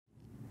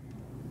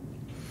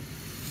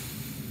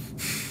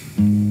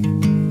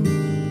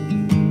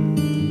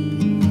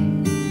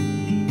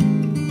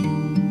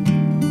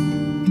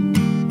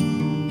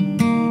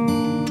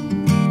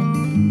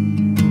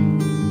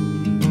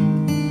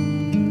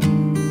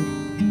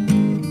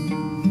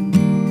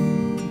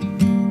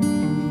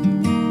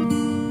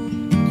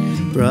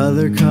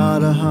Brother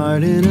caught a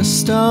heart in a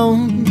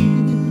stone,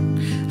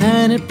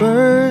 and it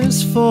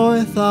burst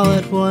forth all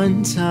at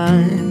one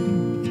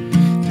time.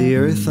 The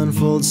earth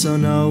unfolds so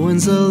no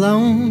one's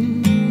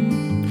alone,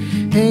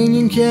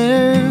 hanging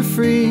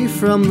carefree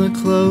from the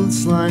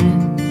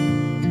clothesline.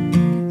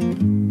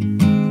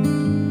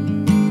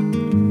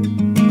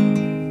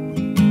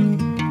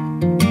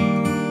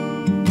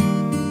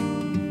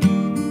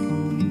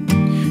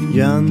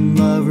 Young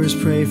lovers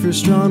pray for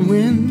strong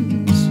winds,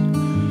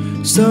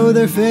 so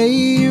their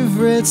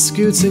favorite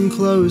scoots in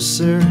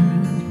closer.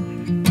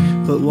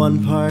 But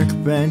one park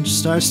bench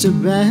starts to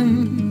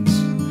bend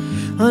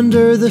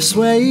under the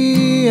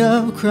sway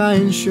of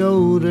crying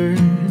shoulders,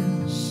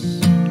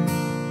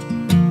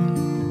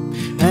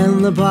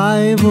 and the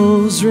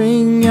Bibles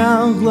ring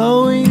out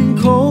glowing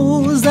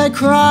coals that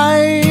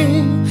cry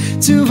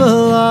to the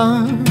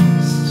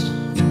lost.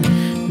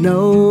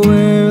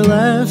 Nowhere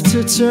left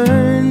to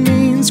turn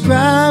means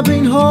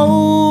grabbing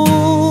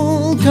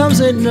hold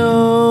comes at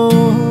no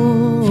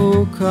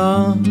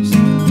cost.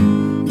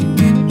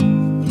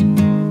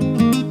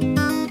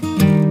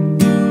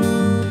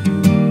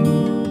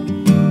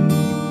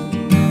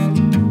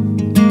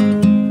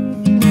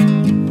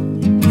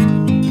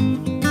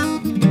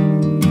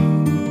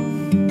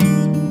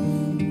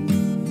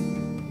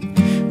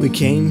 We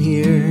came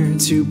here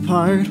to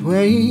part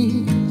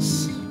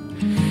ways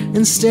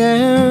and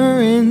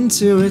stare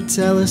into a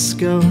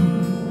telescope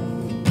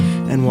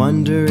and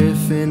wonder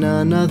if in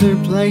another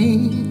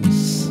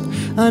place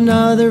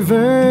another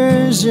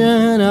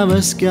version of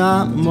us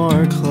got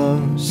more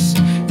close.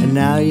 And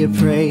now you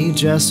pray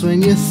just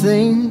when you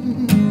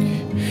think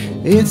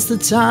it's the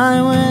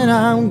time when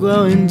I'm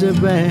going to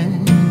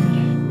bed.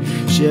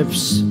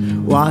 Ships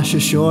wash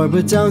ashore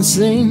but don't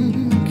sink,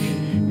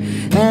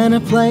 and a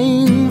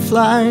plane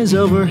flies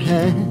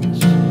overhead.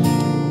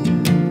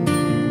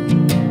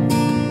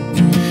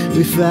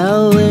 We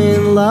fell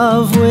in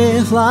love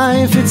with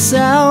life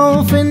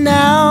itself, and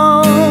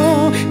now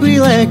we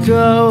let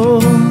go.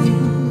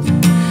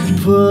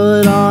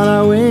 Put on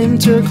our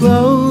winter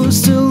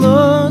clothes to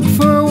look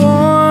for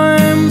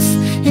warmth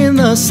in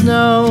the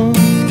snow,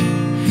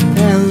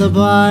 and the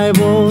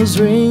Bibles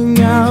ring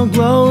out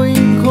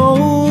glowing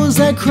coals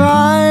that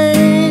cry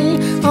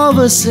all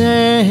the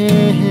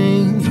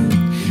same.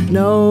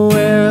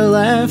 Nowhere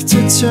left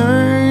to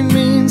turn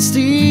means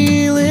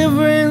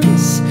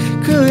deliverance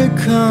could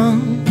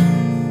come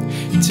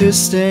to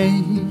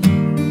stay.